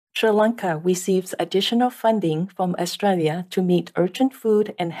Sri Lanka receives additional funding from Australia to meet urgent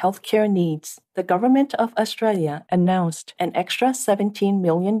food and healthcare needs. The government of Australia announced an extra $17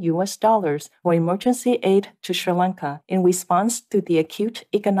 million for emergency aid to Sri Lanka in response to the acute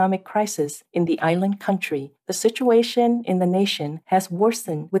economic crisis in the island country. The situation in the nation has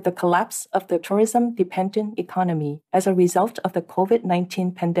worsened with the collapse of the tourism-dependent economy as a result of the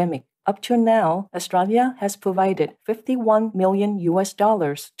COVID-19 pandemic. Up to now, Australia has provided $51 million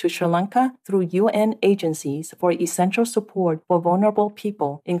to Sri Lanka through UN agencies for essential support for vulnerable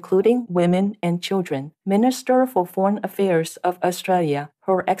people, including women and children. Minister for Foreign Affairs of Australia,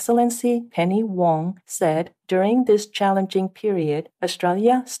 Her Excellency Penny Wong, said, "During this challenging period,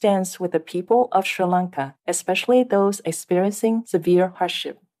 Australia stands with the people of Sri Lanka, especially those experiencing severe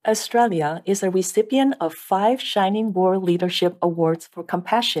hardship." Australia is a recipient of 5 Shining World Leadership Awards for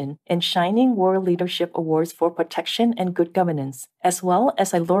Compassion and Shining World Leadership Awards for Protection and Good Governance, as well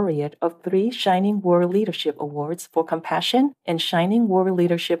as a laureate of 3 Shining World Leadership Awards for Compassion and Shining World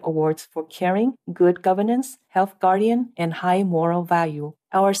Leadership Awards for Caring, Good Governance, Health Guardian, and High Moral Value.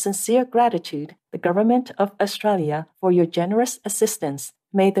 Our sincere gratitude, the Government of Australia, for your generous assistance.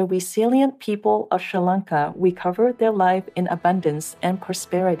 May the resilient people of Sri Lanka recover their life in abundance and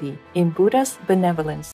prosperity in Buddha's benevolence.